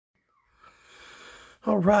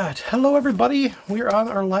All right, hello everybody. We are on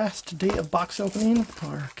our last day of box opening.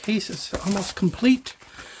 Our case is almost complete.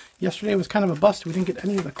 Yesterday was kind of a bust. We didn't get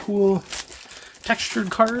any of the cool textured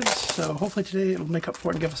cards, so hopefully today it'll make up for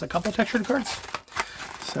it and give us a couple textured cards.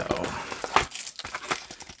 So,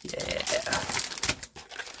 yeah.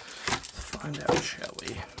 Let's find out, shall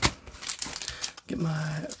we? Get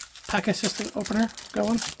my pack assistant opener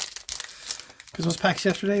going. Because those packs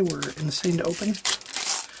yesterday were insane to open.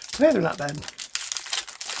 Today they're not bad.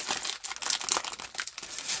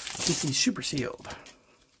 Keep these super sealed.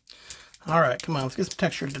 Alright, come on, let's get some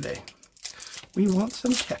texture today. We want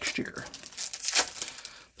some texture.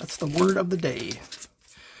 That's the word of the day.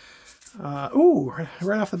 Ooh,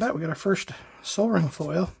 right off the bat, we got our first Sol Ring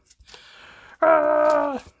foil.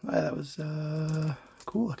 That was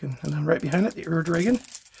cool looking. And then right behind it, the Ur-Dragon.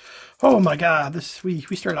 Oh my god, we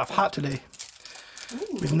started off hot today.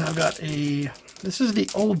 Ooh. We've now got this is the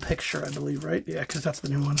old picture, I believe, right? Yeah, because that's the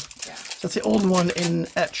new one. Yeah. So that's the old one in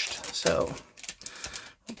etched. So,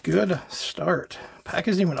 good start. Pack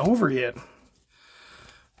isn't even over yet.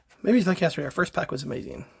 Maybe it's like yesterday. Our first pack was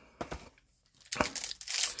amazing.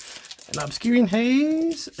 An Obscuring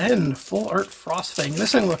Haze and Full Art Frostfang.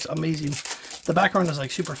 This thing looks amazing. The background is like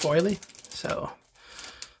super foily. So,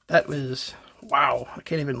 that was, wow. I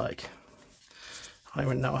can't even I don't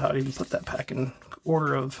even know how to even put that pack in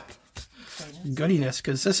order of goodiness,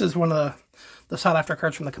 because this is one of the sought after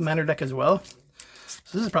cards from the Commander deck as well.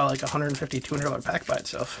 So this is probably like a $150, $200 pack by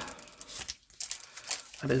itself.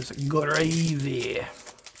 That is gravy.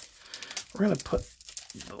 We're going to put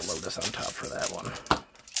the Lotus on top for that one.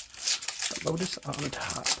 The Lotus on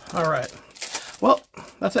top. Alright. Well,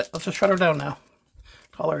 that's it. Let's just shut her down now.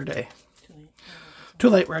 Call her a day. Too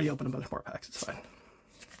late. We already opened a bunch more packs. It's fine.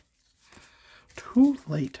 Too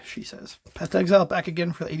late, she says. Path to Exile back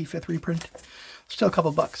again for the 85th reprint. Still a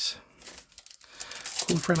couple bucks.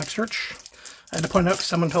 Cool Frantic Search. I had to point out, because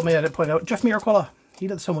someone told me I had to point out, Jeff Miracola. He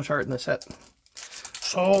did so much art in this set.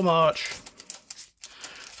 So much.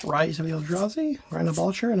 Rise of the Eldrazi, Rhino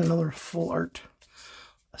Vulture, and another Full Art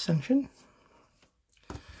Ascension.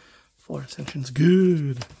 Full Art Ascension's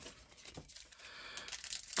good.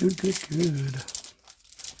 Good, good, good.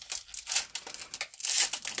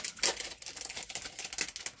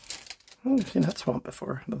 Oh, we've seen that swamp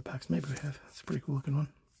before. Another packs maybe we have. That's a pretty cool looking one.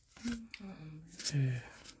 Yeah.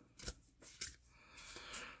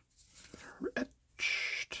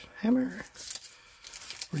 Etched Hammer.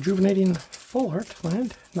 Rejuvenating Full Art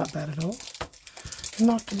land. Not bad at all.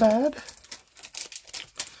 Not bad.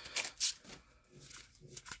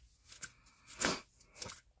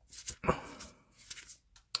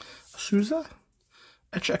 Souza.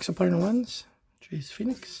 Etch Exoplanar Lens. Jace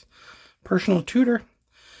Phoenix. Personal Tutor.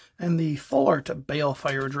 And the Full Art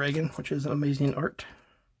Balefire Dragon, which is amazing art.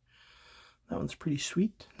 That one's pretty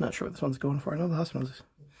sweet. Not sure what this one's going for. I know the last one was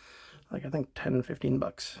like, I think 10, 15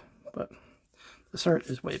 bucks. But this art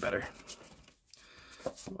is way better.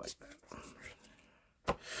 I like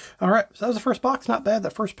that. Alright, so that was the first box. Not bad.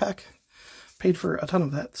 That first pack paid for a ton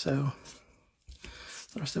of that. So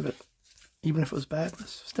the rest of it, even if it was bad,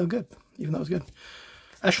 was still good. Even though it was good.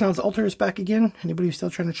 Ashnod's Altar is back again. Anybody who's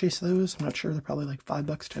still trying to chase those? I'm not sure. They're probably like $5,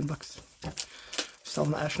 $10. Still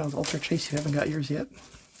in the Ashnod's Altar chase. You haven't got yours yet.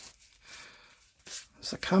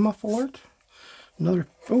 Sakama Full Art. Another,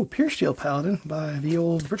 Pure Steel Paladin by the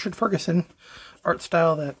old Richard Ferguson art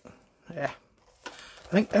style that, yeah.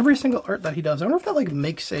 I think every single art that he does, I wonder if that like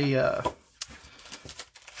makes a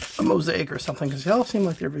mosaic or something, because they all seem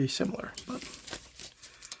like they're very similar. But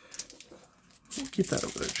we'll keep that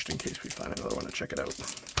over there just in case we find another one to check it out.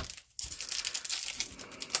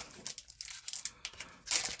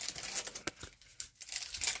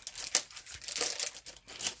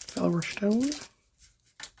 Fellower Stone.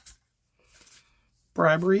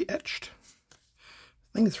 Bribery Etched.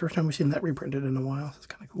 I think it's the first time we've seen that reprinted in a while. That's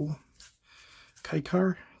kind of cool.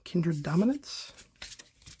 Kaikar Kindred Dominance.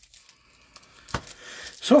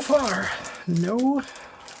 So far, no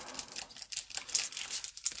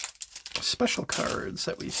special cards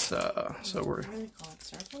that we saw. So we're... What do they call it?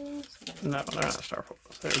 Star foils? No, they're not star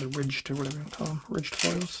foils. They're the ridged, or whatever you call them. Ridged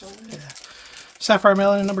foils. Yeah. Sapphire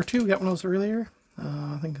Melon number 2. We got one of those earlier.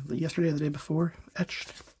 I think yesterday or the day before.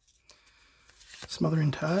 Etched.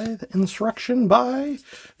 Smothering Tithe. Insurrection by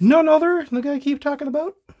none other than the guy I keep talking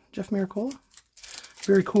about. Jeff Miracola.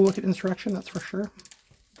 Very cool looking Insurrection, that's for sure.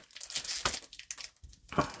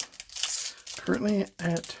 Currently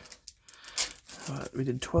at, we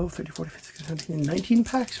did 12, 30, 40, 50, 60, 17, 19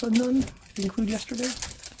 packs with none, if you include yesterday.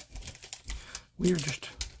 We are just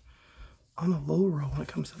on a low roll when it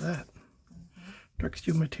comes to that.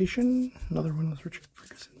 Darksteel Mutation, another one with Richard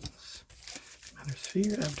Ferguson's. Commander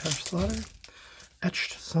Sphere, Avatar Slaughter,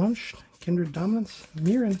 Etched Sunshed, Kindred Dominance,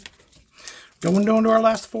 Mirren. Going down to our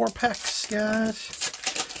last 4 packs,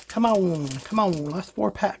 guys. Come on, last 4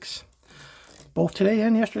 packs. Both today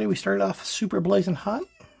and yesterday we started off super blazing hot.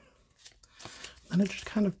 And it just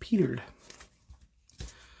kind of petered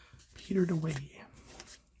away.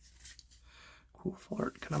 Cool full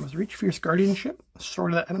art. Kadama's Reach, Fierce Guardianship,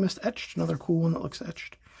 Sword of the Animist Etched, another cool one that looks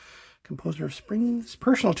etched. Composer of Springs,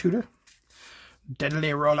 Personal Tutor, Deadly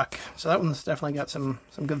Rollock. So that one's definitely got some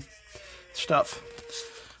good stuff.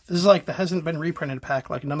 This is like the hasn't been reprinted pack,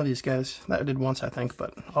 like none of these guys. That I did once, I think,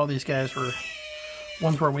 but all these guys were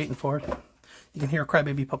ones we're waiting for. You can hear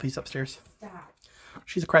Crybaby Puppy's upstairs. Stop.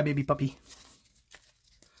 She's a crybaby puppy.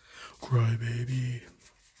 Crybaby.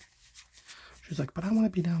 She's like, but I want to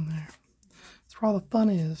be down there. That's where all the fun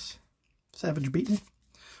is. Savage Beaten,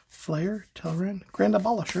 Flare, Telran, Grand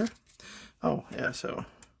Abolisher. Oh, yeah, so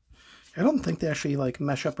I don't think they actually like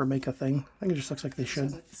mesh up or make a thing. I think it just looks like they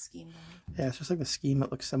should. Like the scheme, yeah, it's just like the scheme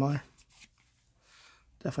that looks similar.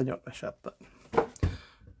 Definitely don't mesh up, but let's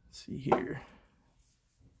see here.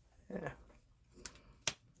 Yeah.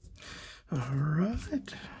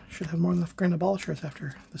 Alright. Should have more than enough Grand Abolishers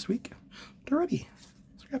after this week. Already.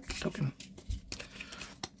 Scrap token.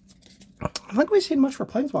 I don't think we've seen much for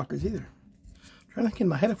Planeswalkers either. I'm trying to think in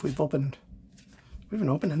my head if we've opened. We haven't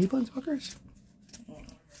opened any Planeswalkers? I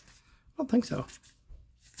don't think so.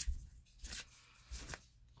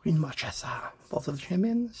 Queen Marchesa. Both of the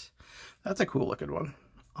Champions. That's a cool looking one.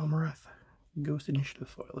 Almarath. Ghost Initiative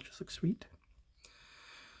foil. It just looks sweet.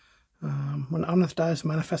 When Omnath dies,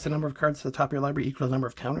 manifest the number of cards at the top of your library equal to the number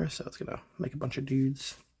of counters, so it's going to make a bunch of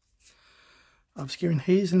dudes. Obscuring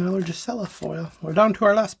Haze and another Gisela foil. We're down to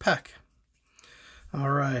our last pack.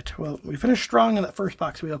 Alright, well, we finished strong in that first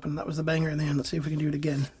box we opened. That was the banger in the end. Let's see if we can do it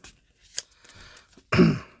again.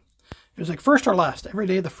 It was like first or last. Every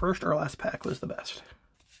day the first or last pack was the best.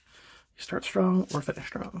 You start strong or finish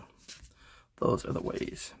strong. Those are the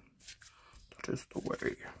ways. That is the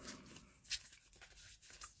way.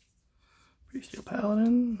 Steel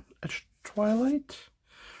Paladin, Etched Twilight,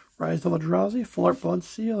 Rise of Eldrazi, Full Art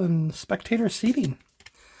Bloodseal, and Spectator Seeding.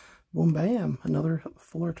 Boom bam, another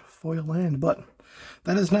Full Art foil land. But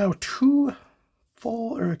that is now 2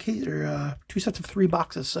 sets of 3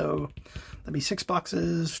 boxes, so that'd be 6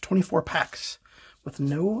 boxes, 24 packs, with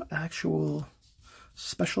no actual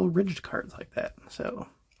special ridged cards like that. So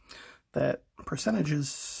that percentage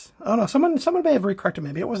is, oh no, someone may have recorrected.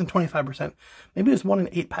 Maybe it wasn't 25%. Maybe it was 1 in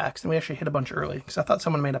 8 packs, and we actually hit a bunch early, because I thought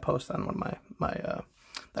someone made a post on one of my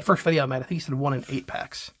that first video I made. I think he said 1 in 8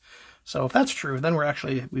 packs. So if that's true, then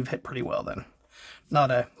we've hit pretty well then. Now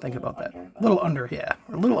that I think about that. A little under, yeah.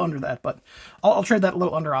 A little under that, but I'll trade that a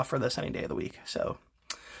little under off for this any day of the week. So,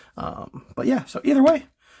 but yeah, so either way,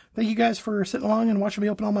 thank you guys for sitting along and watching me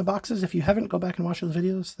open all my boxes. If you haven't, go back and watch those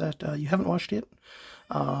videos that you haven't watched yet.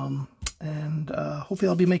 And hopefully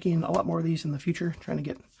I'll be making a lot more of these in the future, trying to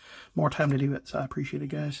get more time to do it. So I appreciate it,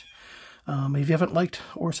 guys. If you haven't liked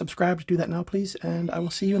or subscribed, do that now, please. And I will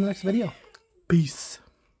see you in the next video. Peace.